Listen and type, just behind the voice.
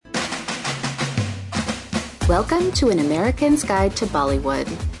Welcome to An American's Guide to Bollywood,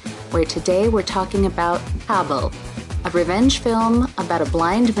 where today we're talking about Kabul, a revenge film about a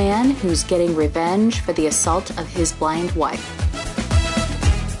blind man who's getting revenge for the assault of his blind wife.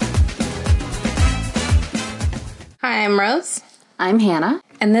 Hi, I'm Rose. I'm Hannah.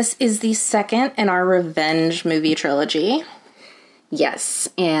 And this is the second in our revenge movie trilogy. Yes,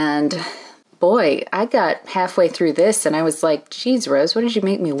 and boy, I got halfway through this and I was like, geez, Rose, what did you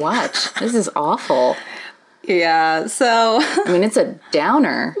make me watch? This is awful. Yeah, so... I mean, it's a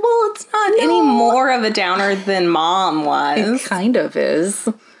downer. Well, it's not any more of a downer than Mom was. It kind of is.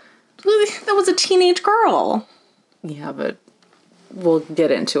 That was a teenage girl. Yeah, but we'll get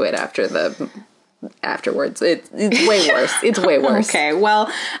into it afterwards. It's way worse. It's way worse. Okay,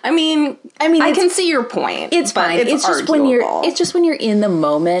 well, I mean, I can see your point. It's fine. It's just when you're in the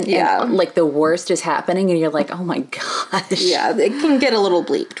moment, yeah, and like the worst is happening, and you're like, oh my gosh. Yeah, it can get a little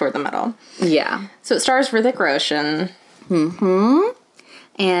bleak toward the middle. Yeah. So it stars Hrithik Roshan. Mm-hmm.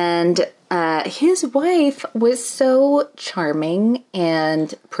 And his wife was so charming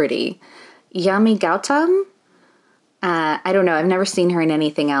and pretty. Yami Gautam. I don't know. I've never seen her in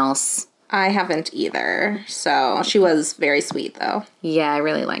anything else. I haven't either. So she was very sweet, though. Yeah, I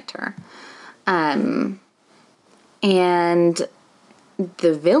really liked her. And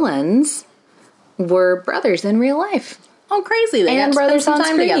the villains were brothers in real life. Oh, crazy. They and got brothers to spend on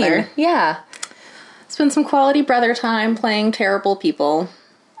some time screen. together. Yeah. Spend some quality brother time playing terrible people.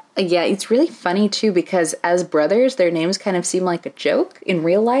 Yeah, it's really funny, too, because as brothers, their names kind of seem like a joke. In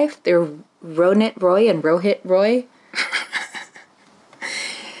real life, they're Ronit Roy and Rohit Roy.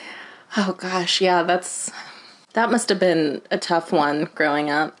 Oh gosh, yeah, that must have been a tough one growing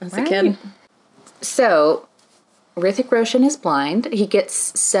up as a kid. So, Hrithik Roshan is blind. He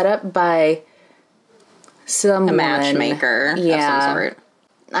gets set up by someone. A matchmaker of some sort.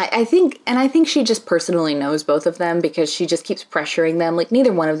 I think she just personally knows both of them because she just keeps pressuring them. Like,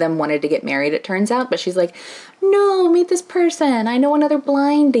 neither one of them wanted to get married, it turns out, but she's like, no, meet this person. I know another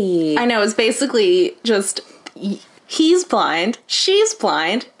blindie. I know, it's basically just... He's blind. She's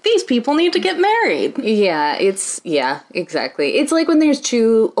blind. These people need to get married. Yeah, exactly. It's like when there's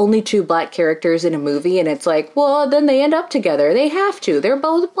only two black characters in a movie, and it's like, well, then they end up together. They have to. They're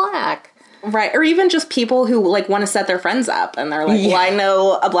both black. Right. Or even just people who, like, want to set their friends up, and they're like, well, I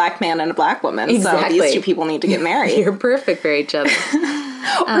know a black man and a black woman, exactly. So these two people need to get married. You're perfect for each other.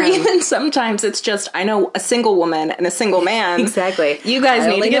 Or even sometimes it's just, I know a single woman and a single man. Exactly. You guys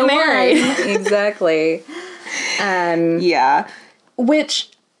need to get married. Exactly. Yeah. Which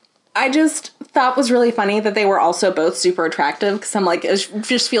I just thought was really funny that they were also both super attractive, because I'm like, it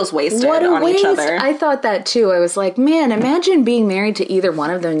just feels wasted on each other. I thought that too. I was like, man, imagine being married to either one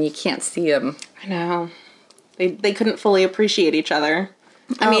of them and you can't see them. I know. They couldn't fully appreciate each other.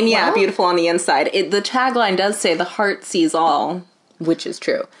 I mean, yeah, well, beautiful on the inside. The tagline does say the heart sees all. Which is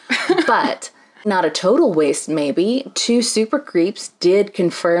true. But... not a total waste, maybe. 2 super creeps did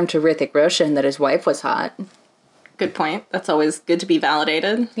confirm to Hrithik Roshan that his wife was hot. Good point. That's always good to be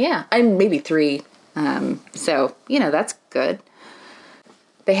validated. Yeah, and maybe 3. So, that's good.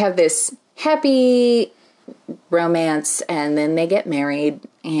 They have this happy romance, and then they get married,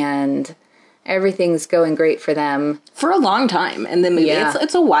 and everything's going great for them. For a long time in the movie. Yeah.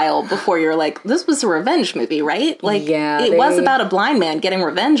 It's a while before you're like, this was a revenge movie, right? Like, yeah, it was about a blind man getting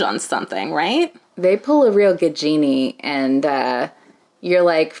revenge on something, right? They pull a real good genie, and you're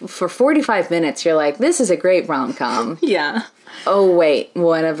like, for 45 minutes, you're like, this is a great rom-com. Yeah. Oh, wait,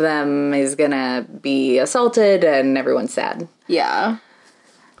 one of them is gonna be assaulted, and everyone's sad. Yeah.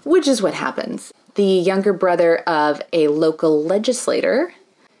 Which is what happens. The younger brother of a local legislator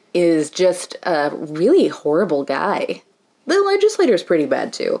is just a really horrible guy. The legislator's pretty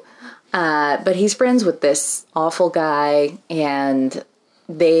bad, too. But he's friends with this awful guy, and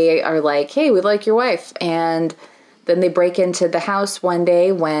they are like, hey, we like your wife. And then they break into the house one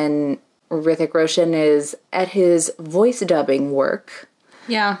day when Hrithik Roshan is at his voice dubbing work.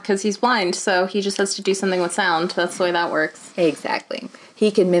 Yeah, because he's blind, so he just has to do something with sound. That's the way that works. Exactly.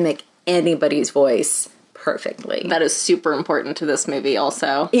 He can mimic anybody's voice perfectly. That is super important to this movie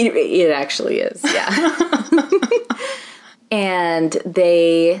also. It actually is, yeah. And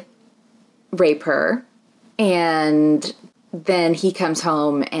they rape her, and then he comes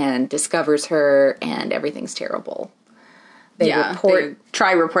home and discovers her, and everything's terrible. They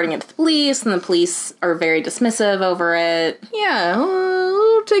try reporting it to the police, and the police are very dismissive over it. Yeah,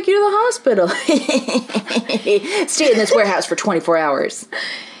 we'll take you to the hospital. Stay in this warehouse for 24 hours.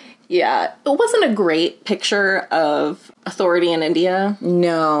 Yeah, it wasn't a great picture of authority in India.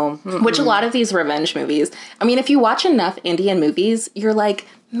 No. Mm-mm. Which a lot of these revenge movies, I mean, if you watch enough Indian movies, you're like,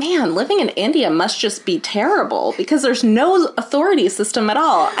 man, living in India must just be terrible because there's no authority system at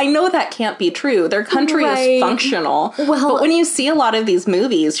all. I know that can't be true. Their country is functional. Well, but when you see a lot of these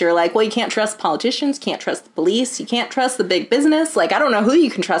movies, you're like, well, you can't trust politicians, can't trust the police, you can't trust the big business. Like, I don't know who you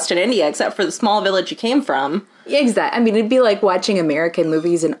can trust in India except for the small village you came from. Exactly. I mean, it'd be like watching American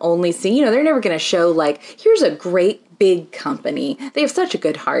movies and only seeing, you know, they're never going to show, like, here's a great big company. They have such a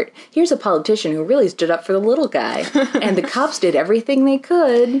good heart. Here's a politician who really stood up for the little guy. And the cops did everything they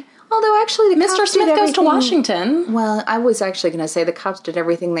could. Although, actually, the Mr. cops Smith did goes to Washington. Well, I was actually going to say the cops did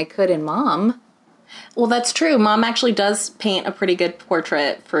everything they could in Mom. Well, that's true. Mom actually does paint a pretty good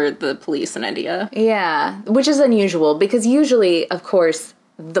portrait for the police in India. Yeah, which is unusual because usually, of course,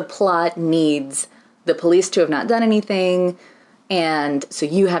 the plot needs the police to have not done anything, and so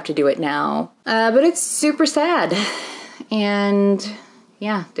you have to do it now. But it's super sad. And,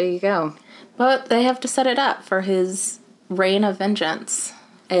 yeah, there you go. But they have to set it up for his reign of vengeance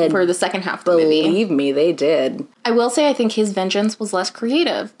for the second half of the movie. Believe me, they did. I will say I think his vengeance was less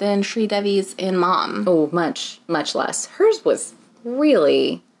creative than Sridevi's in Mom. Oh, much, much less. Hers was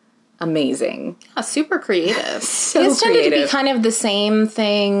really amazing. Yeah, super creative. So His tended to be creative. kind of the same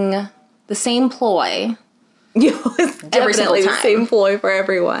thing, the same ploy. It was definitely the time. same ploy for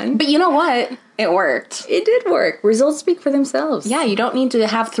everyone. But you know what? It worked. It did work. Results speak for themselves. Yeah, you don't need to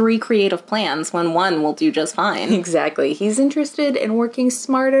have 3 creative plans when one will do just fine. Exactly. He's interested in working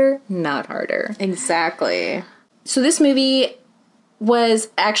smarter, not harder. Exactly. So this movie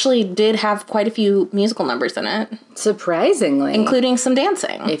did have quite a few musical numbers in it. Surprisingly. Including some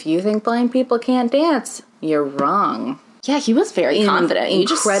dancing. If you think blind people can't dance, you're wrong. Yeah, he was very confident.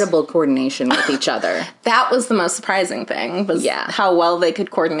 Incredible coordination with each other. That was the most surprising thing, was how well they could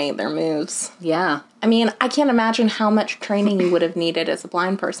coordinate their moves. Yeah. I mean, I can't imagine how much training you would have needed as a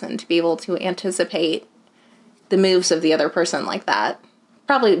blind person to be able to anticipate the moves of the other person like that.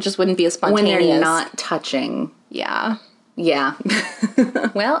 Probably just wouldn't be as spontaneous. When they're not touching. Yeah. Yeah.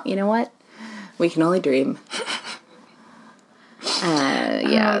 Well, you know what? We can only dream.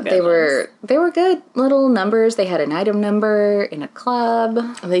 They were good little numbers. They had an item number in a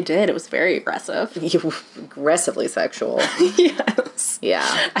club. They did. It was very aggressive. Aggressively sexual. Yes.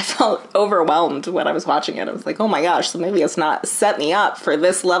 Yeah. I felt overwhelmed when I was watching it. I was like, oh my gosh, so maybe it's not set me up for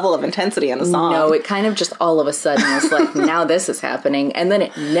this level of intensity in a song. No, it kind of just all of a sudden was like, now this is happening. And then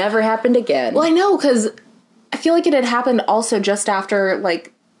it never happened again. Well, I know, because I feel like it had happened also just after,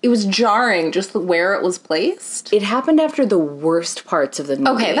 like, it was jarring just where it was placed. It happened after the worst parts of the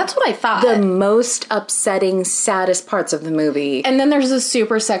movie. Okay, that's what I thought. The most upsetting, saddest parts of the movie. And then there's a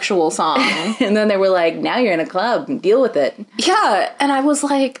super sexual song. And then they were like, now you're in a club, deal with it. Yeah, and I was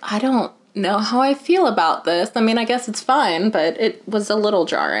like, I don't know how I feel about this. I mean, I guess it's fine, but it was a little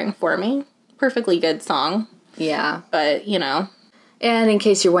jarring for me. Perfectly good song. Yeah. But, you know. And in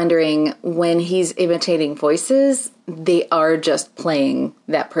case you're wondering, when he's imitating voices, they are just playing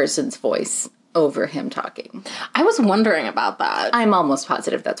that person's voice over him talking. I was wondering about that. I'm almost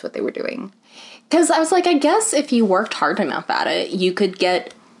positive that's what they were doing. Because I was like, I guess if you worked hard enough at it, you could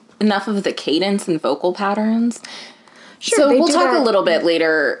get enough of the cadence and vocal patterns. Sure, so we'll talk a little bit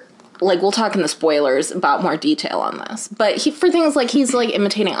later. Like, we'll talk in the spoilers about more detail on this. But for things like, he's like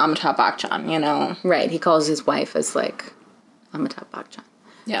imitating Amitabh Bachchan, you know? Right, he calls his wife as like Amitabh Bachchan.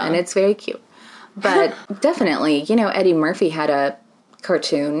 Yeah. And it's very cute. But definitely, you know, Eddie Murphy had a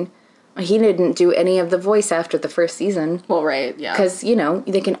cartoon. He didn't do any of the voice after the first season. Well, right, yeah. Because, you know,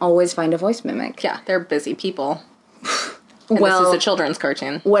 they can always find a voice mimic. Yeah, they're busy people. And well, this is a children's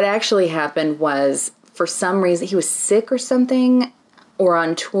cartoon. What actually happened was, for some reason, he was sick or something, or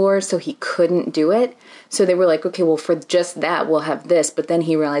on tour, so he couldn't do it. So they were like, okay, well, for just that, we'll have this. But then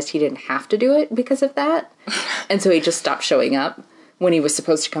he realized he didn't have to do it because of that. And so he just stopped showing up when he was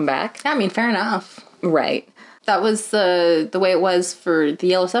supposed to come back. Yeah, I mean, fair enough. Right. That was the way it was for the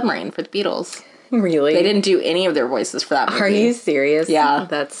Yellow Submarine, for the Beatles. Really? They didn't do any of their voices for that movie. Are you serious? Yeah.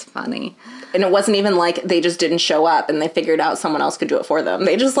 That's funny. And it wasn't even like they just didn't show up and they figured out someone else could do it for them.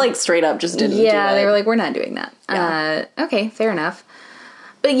 They just, like, straight up just didn't do it. Yeah, they were like, we're not doing that. Yeah. Okay, fair enough.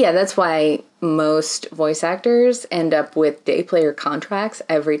 But yeah, that's why most voice actors end up with day player contracts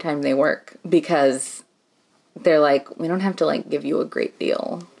every time they work. Because they're like, we don't have to, like, give you a great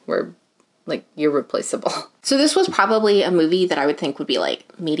deal. We're, like, you're replaceable. So this was probably a movie that I would think would be,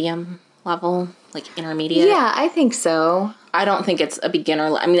 like, medium level, like, intermediate. Yeah, I think so. I don't think it's a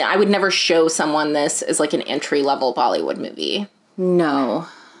beginner. I mean, I would never show someone this as, like, an entry-level Bollywood movie. No.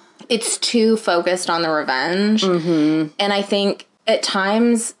 It's too focused on the revenge. Mm-hmm. And I think at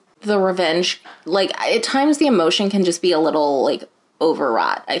times the revenge, like, at times the emotion can just be a little, like,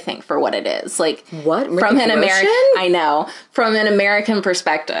 overwrought, I think, for what it is. Like, what? From an American, I know, from an American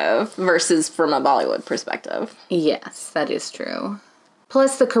perspective versus from a Bollywood perspective. Yes, that is true.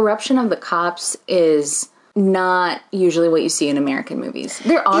 Plus, the corruption of the cops is not usually what you see in American movies.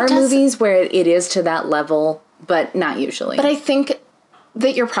 There are movies where it is to that level, but not usually. But I think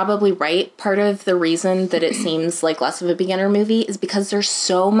that you're probably right. Part of the reason that it seems like less of a beginner movie is because there's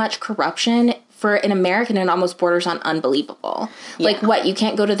so much corruption. For an American, it almost borders on unbelievable. Yeah. Like, what? You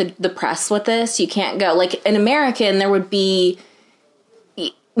can't go to the press with this? You can't go... Like, an American, there would be...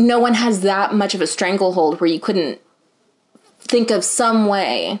 No one has that much of a stranglehold where you couldn't think of some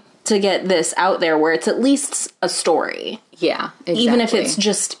way to get this out there where it's at least a story. Yeah, exactly. Even if it's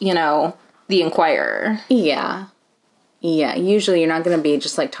just, you know, the Inquirer. Yeah. Yeah, usually you're not going to be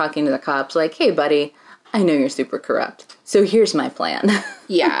just, like, talking to the cops like, hey, buddy, I know you're super corrupt, so here's my plan.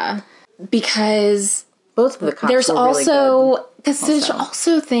 Yeah. Because both of the cops there's were also really good. Because there's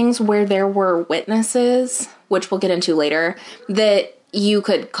also things where there were witnesses, which we'll get into later, that you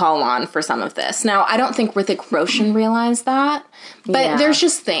could call on for some of this. Now, I don't think Hrithik Roshan realized that, but there's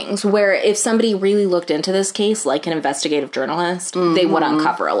just things where if somebody really looked into this case, like an investigative journalist, they would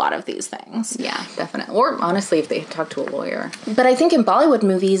uncover a lot of these things. Yeah, definitely. Or honestly, if they talked to a lawyer. But I think in Bollywood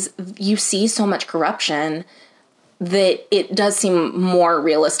movies, you see so much corruption that it does seem more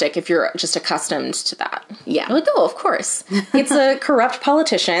realistic if you're just accustomed to that. Yeah. You're like, oh, of course. It's a corrupt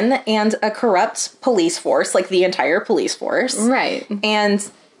politician and a corrupt police force, like the entire police force. Right. And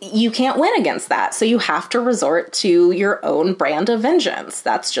you can't win against that, so you have to resort to your own brand of vengeance.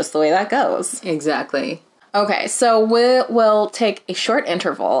 That's just the way that goes. Exactly. Okay, so we'll take a short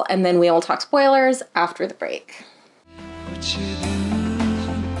interval, and then we will talk spoilers after the break.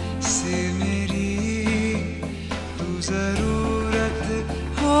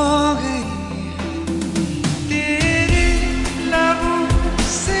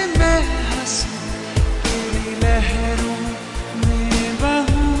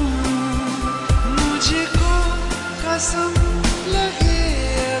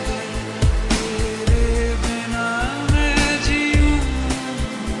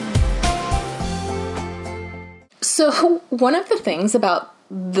 So one of the things about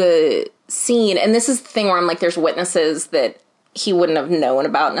the scene, and this is the thing where I'm like, there's witnesses that he wouldn't have known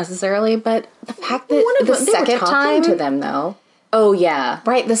about necessarily, but the fact that the second time to them though. Oh yeah,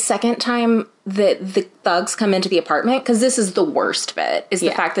 right. The second time that the thugs come into the apartment, because this is the worst bit, is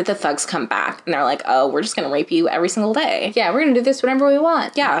the fact that the thugs come back and they're like, "Oh, we're just gonna rape you every single day. Yeah, we're gonna do this whenever we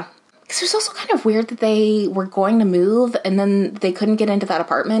want." Yeah. Because it was also kind of weird that they were going to move and then they couldn't get into that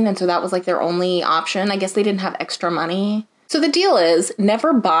apartment, and so that was like their only option. I guess they didn't have extra money. So the deal is,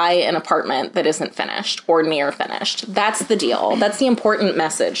 never buy an apartment that isn't finished or near finished. That's the deal. That's the important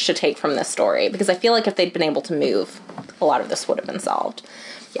message to take from this story, because I feel like if they'd been able to move, a lot of this would have been solved.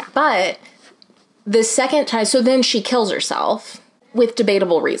 Yeah. But the second time, so then she kills herself with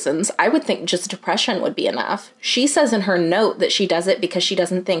debatable reasons. I would think just depression would be enough. She says in her note that she does it because she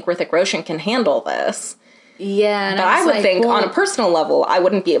doesn't think Hrithik Roshan can handle this. Yeah. But I would think on a personal level, I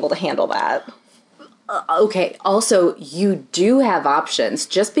wouldn't be able to handle that. Okay, also, you do have options.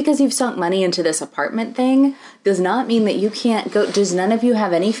 Just because you've sunk money into this apartment thing does not mean that you can't go... Does none of you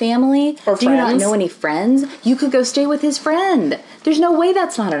have any family? Or do friends? You not know any friends? You could go stay with his friend. There's no way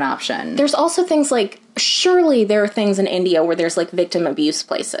that's not an option. There's also things like... Surely there are things in India where there's, like, victim abuse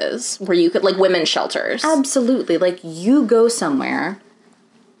places. Where you could... Like, women's shelters. Absolutely. Like, you go somewhere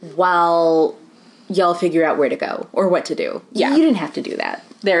while y'all figure out where to go. Or what to do. Yeah. You didn't have to do that.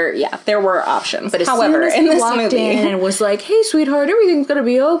 There were options. But however, as soon as he walked in and was like, "Hey, sweetheart, everything's gonna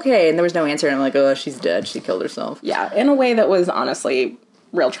be okay," and there was no answer, and I'm like, "Oh, she's dead. She killed herself." Yeah, in a way that was honestly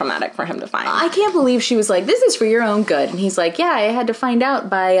real traumatic for him to find. I can't believe she was like, "This is for your own good," and he's like, "Yeah, I had to find out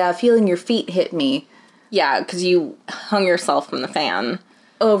by feeling your feet hit me." Yeah, because you hung yourself from the fan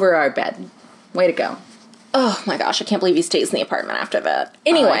over our bed. Way to go! Oh my gosh, I can't believe he stays in the apartment after that.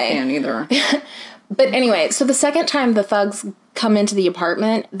 Anyway, I can't either. But anyway, so the second time the thugs come into the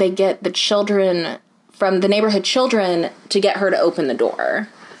apartment, they get the children from the neighborhood children to get her to open the door.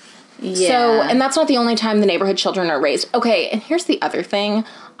 Yeah. So, and that's not the only time the neighborhood children are raised. Okay, and here's the other thing.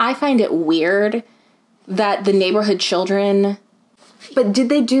 I find it weird that the neighborhood children... But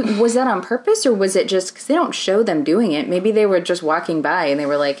was that on purpose, or was it just, because they don't show them doing it? Maybe they were just walking by and they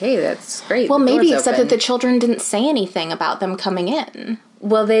were like, "Hey, that's great." Well, maybe, except that the children didn't say anything about them coming in.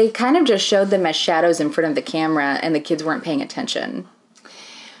 Well, they kind of just showed them as shadows in front of the camera, and the kids weren't paying attention.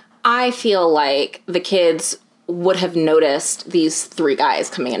 I feel like the kids would have noticed these 3 guys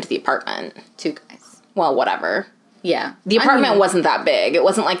coming into the apartment. 2 guys. Well, whatever. Yeah. The apartment wasn't that big. It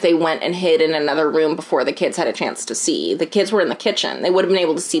wasn't like they went and hid in another room before the kids had a chance to see. The kids were in the kitchen. They would have been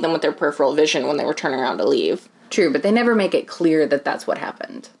able to see them with their peripheral vision when they were turning around to leave. True, but they never make it clear that that's what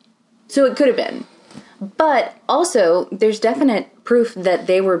happened. So it could have been. But also, there's definite proof that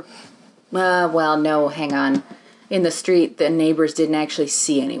they were... well, no, hang on. In the street, the neighbors didn't actually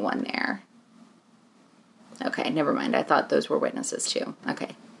see anyone there. Okay, never mind. I thought those were witnesses, too.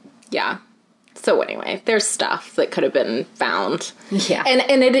 Okay. Yeah. So anyway, there's stuff that could have been found. Yeah.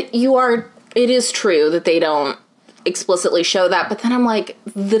 And it is true that they don't explicitly show that, but then I'm like,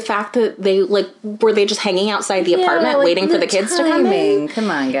 the fact that they, like, were they just hanging outside the apartment waiting for the kids to come in? Come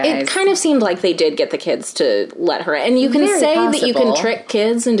on, guys. It kind of seemed like they did get the kids to let her in. And you can Very say possible. that you can trick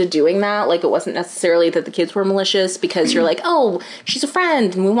kids into doing that, like it wasn't necessarily that the kids were malicious, because you're like, oh, she's a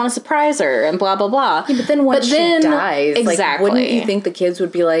friend and we want to surprise her and blah, blah, blah. Yeah, but then once she dies, exactly. Like, wouldn't you think the kids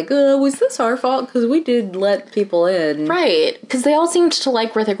would be like, was this our fault? Because we did let people in. Right, because they all seemed to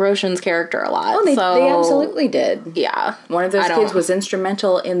like Hrithik Roshan's character a lot. Oh, they absolutely did. Yeah. One of those kids was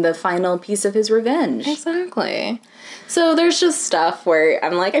instrumental in the final piece of his revenge. Exactly. So there's just stuff where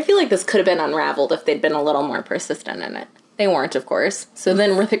I'm like, I feel like this could have been unraveled if they'd been a little more persistent in it. They weren't, of course. So then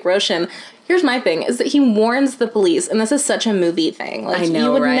Hrithik Roshan, here's my thing, is that he warns the police, and this is such a movie thing. Like, I know,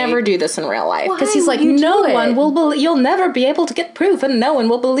 you would right? never do this in real life. Because Why he's like, would you no do one it? will you'll never be able to get proof, and no one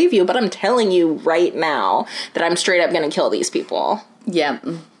will believe you. But I'm telling you right now that I'm straight up going to kill these people. Yeah,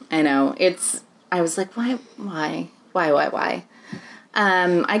 I know. I was like, why?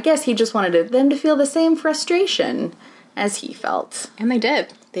 I guess he just wanted them to feel the same frustration as he felt. And they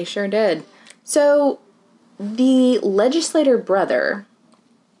did. They sure did. So, the legislator brother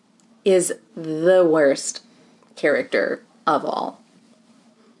is the worst character of all.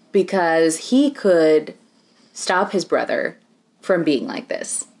 Because he could stop his brother from being like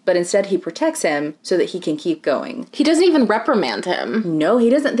this. But instead he protects him so that he can keep going. He doesn't even reprimand him. No, he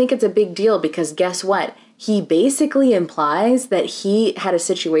doesn't think it's a big deal because guess what? He basically implies that he had a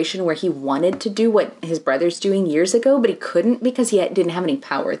situation where he wanted to do what his brother's doing years ago, but he couldn't because he didn't have any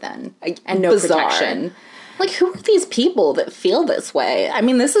power then. And no Bizarre. protection. Like, who are these people that feel this way? I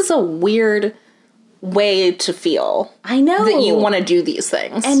mean, this is a weird way to feel. I know. That you want to do these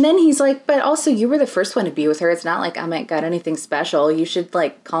things. And then he's like, but also you were the first one to be with her. It's not like I got anything special. You should,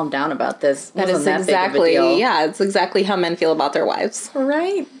 like, calm down about this. That is exactly, yeah, it's exactly how men feel about their wives.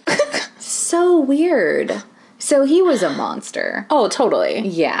 Right? So weird. So he was a monster. Oh, totally.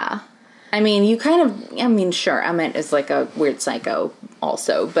 Yeah. I mean, sure, Emmett is like a weird psycho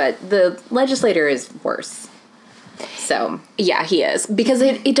also, but the legislator is worse. So. Yeah, he is. Because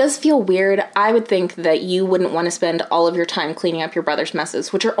it does feel weird. I would think that you wouldn't want to spend all of your time cleaning up your brother's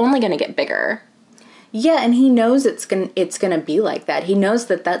messes, which are only going to get bigger. Yeah, and he knows it's gonna be like that. He knows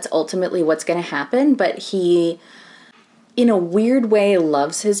that that's ultimately what's going to happen, but he, in a weird way,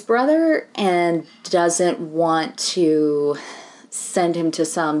 loves his brother and doesn't want to send him to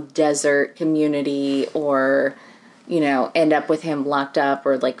some desert community or, end up with him locked up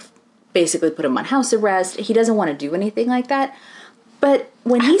or, like, basically put him on house arrest. He doesn't want to do anything like that. But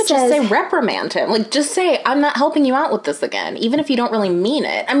when he says... just say reprimand him. Like, just say, I'm not helping you out with this again, even if you don't really mean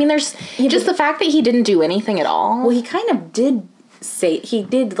it. I mean, there's just the fact that he didn't do anything at all. Well, he kind of did say... He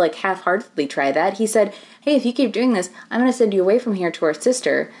did, like, half-heartedly try that. He said, hey, if you keep doing this, I'm going to send you away from here to our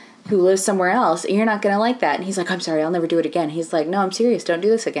sister who lives somewhere else, and you're not going to like that. And he's like, I'm sorry, I'll never do it again. He's like, no, I'm serious, don't do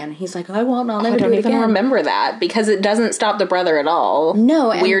this again. And he's like, I won't, I'll never do it again. I don't even remember that, because it doesn't stop the brother at all. No.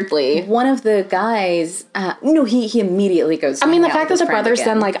 Weirdly. One of the guys, he immediately goes to the fact that the brother's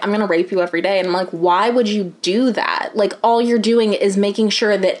then like, I'm going to rape you every day, and I'm like, why would you do that? Like, all you're doing is making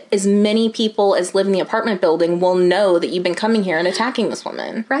sure that as many people as live in the apartment building will know that you've been coming here and attacking this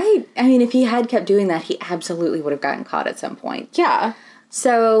woman. Right. I mean, if he had kept doing that, he absolutely would have gotten caught at some point. Yeah.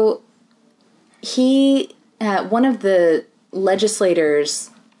 So, one of the legislators'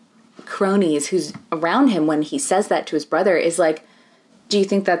 cronies who's around him when he says that to his brother is like, do you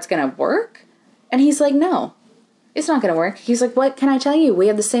think that's going to work? And he's like, no, it's not going to work. He's like, what can I tell you? We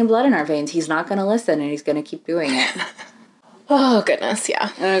have the same blood in our veins. He's not going to listen, and he's going to keep doing it. Oh, goodness, yeah.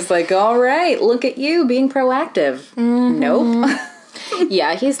 And I was like, all right, look at you being proactive. Mm-hmm. Nope.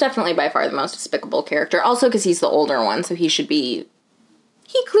 Yeah, he's definitely by far the most despicable character. Also because he's the older one, so he should be...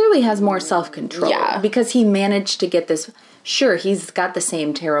 He clearly has more self-control. Yeah. Because he managed to get this... Sure, he's got the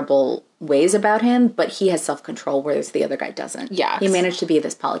same terrible ways about him, but he has self-control, whereas the other guy doesn't. Yeah. He managed to be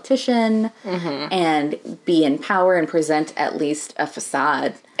this politician and be in power and present at least a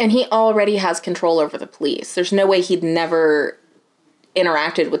facade. And he already has control over the police. There's no way he'd never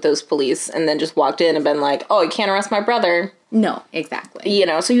interacted with those police and then just walked in and been like, oh, you can't arrest my brother. No, exactly.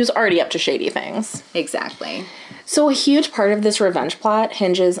 So he was already up to shady things. Exactly. So a huge part of this revenge plot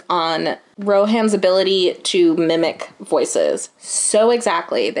hinges on Rohan's ability to mimic voices so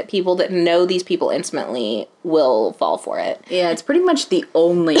exactly that people that know these people intimately will fall for it. Yeah, it's pretty much the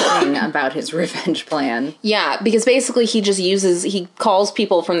only thing about his revenge plan. Yeah, because basically he calls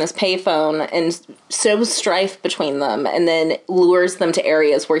people from this payphone and sows strife between them and then lures them to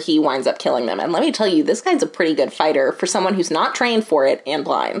areas where he winds up killing them. And let me tell you, this guy's a pretty good fighter for someone who's not trained for it and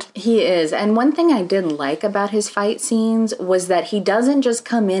blind. He is. And one thing I did like about his fight scenes was that he doesn't just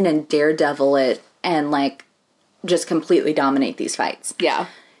come in and daredevil it and, like, just completely dominate these fights. Yeah.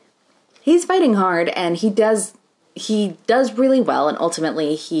 He's fighting hard, and he does really well, and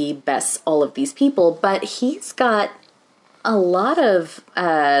ultimately he bests all of these people, but he's got a lot of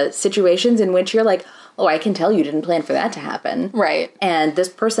situations in which you're like, oh, I can tell you didn't plan for that to happen. Right. And this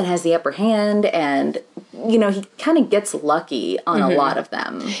person has the upper hand, and, you know, he kind of gets lucky on a lot of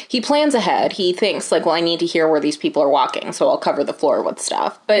them. He plans ahead. He thinks, like, well, I need to hear where these people are walking, so I'll cover the floor with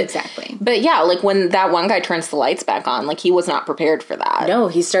stuff. But exactly. But yeah, like, when that one guy turns the lights back on, like, he was not prepared for that. No,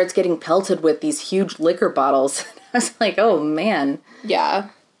 he starts getting pelted with these huge liquor bottles. I was like, oh, man. Yeah.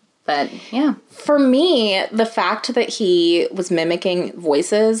 But, yeah. For me, the fact that he was mimicking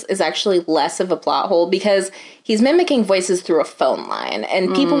voices is actually less of a plot hole because he's mimicking voices through a phone line.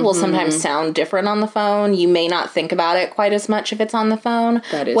 And people will sometimes sound different on the phone. You may not think about it quite as much if it's on the phone.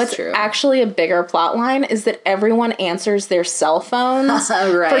 That is What's true. What's actually a bigger plot line is that everyone answers their cell phones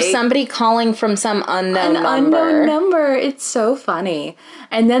right. for somebody calling from some unknown number. Unknown number. It's so funny.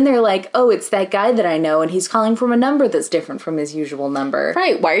 And then they're like, oh, it's that guy that I know, and he's calling from a number that's different from his usual number.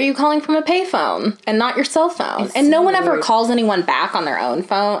 Right. Why are you calling from a payphone and not your cell phone? And no one ever calls anyone back on their own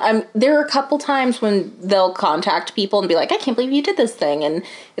phone. There are a couple times when they'll contact people and be like, I can't believe you did this thing. And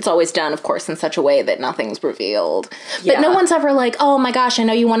it's always done, of course, in such a way that nothing's revealed. Yeah. But no one's ever like, oh my gosh, I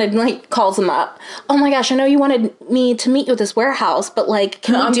know you wanted, like, calls them up. Oh my gosh, I know you wanted me to meet you at this warehouse, but, like,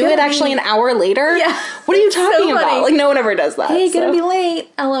 can we do it actually an hour later? Yeah. What are you talking about? Like, no one ever does that. Hey, gonna be late.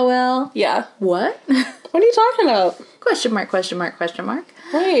 LOL. Yeah. What? What are you talking about? Question mark, question mark, question mark.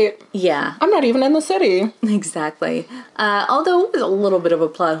 Right. Yeah. I'm not even in the city. Exactly. Although it was a little bit of a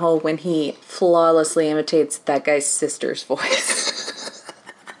plot hole when he flawlessly imitates that guy's sister's voice.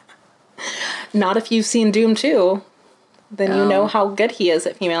 Not if you've seen Doom 2. Then you know how good he is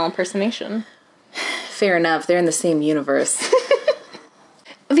at female impersonation. Fair enough. They're in the same universe.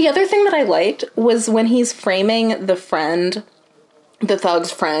 The other thing that I liked was when he's framing the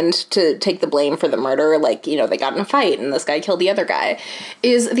thug's friend to take the blame for the murder, like, you know, they got in a fight and this guy killed the other guy,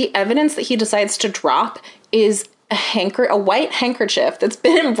 is the evidence that he decides to drop is a white handkerchief that's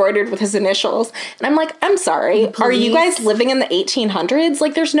been embroidered with his initials. And I'm like, I'm sorry, are you guys living in the 1800s?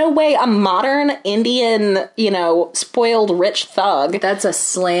 Like, there's no way a modern Indian, you know, spoiled rich thug. That's a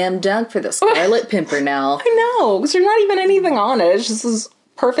slam dunk for the Scarlet Pimpernel. I know, because there's not even anything on it. It's just this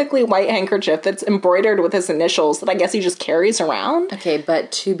perfectly white handkerchief that's embroidered with his initials that I guess he just carries around. Okay,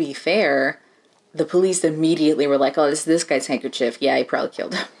 but to be fair, the police immediately were like, oh, this guy's handkerchief. Yeah, he probably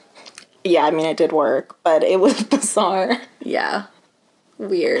killed him. Yeah, I mean, it did work, but it was bizarre. Yeah.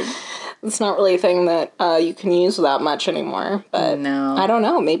 Weird. It's not really a thing that you can use that much anymore, but no. I don't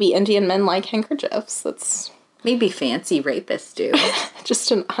know. Maybe Indian men like handkerchiefs. That's maybe fancy rapists do.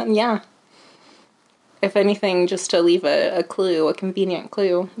 Just yeah. If anything, just to leave a clue, a convenient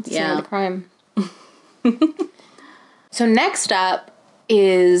clue. It's the scene of the crime. So next up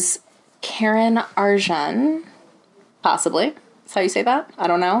is Karan Arjun, possibly. That's how you say that? I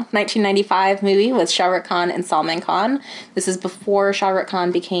don't know. 1995 movie with Shah Rukh Khan and Salman Khan. This is before Shah Rukh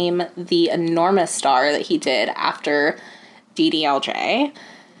Khan became the enormous star that he did after DDLJ.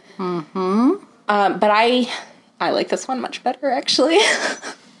 Mm-hmm. But I like this one much better, actually.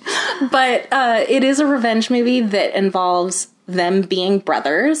 But it is a revenge movie that involves them being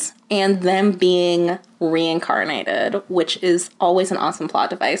brothers and them being reincarnated, which is always an awesome plot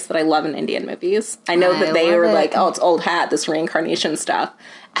device that I love in Indian movies. I know that they are like, oh, it's old hat, this reincarnation stuff.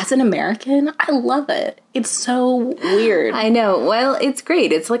 As an American, I love it. It's so weird. I know. Well, it's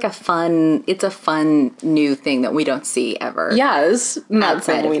great. It's like a fun new thing that we don't see ever. Yeah, it's not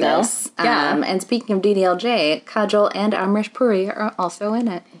outside of this. Yeah. And speaking of DDLJ, Kajol and Amrish Puri are also in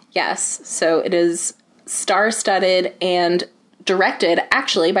it. Yes. So it is star-studded and directed,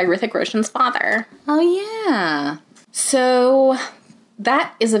 actually, by Hrithik Roshan's father. Oh, yeah. So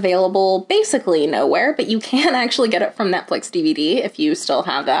that is available basically nowhere, but you can actually get it from Netflix DVD if you still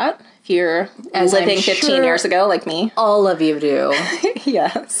have that. If you're living 15 years ago, like me. All of you do.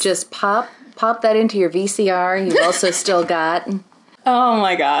 Yes. Just pop that into your VCR. You've also still got... Oh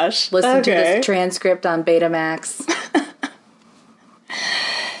my gosh. Listen to this transcript on Betamax.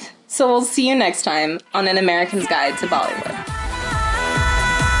 So we'll see you next time on An American's Guide to Bollywood.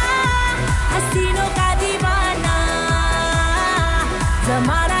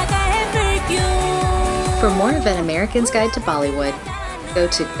 For more of An American's Guide to Bollywood, go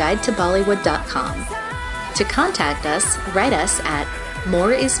to guidetobollywood.com. To contact us, write us at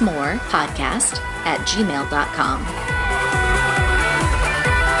moreismorepodcast@gmail.com.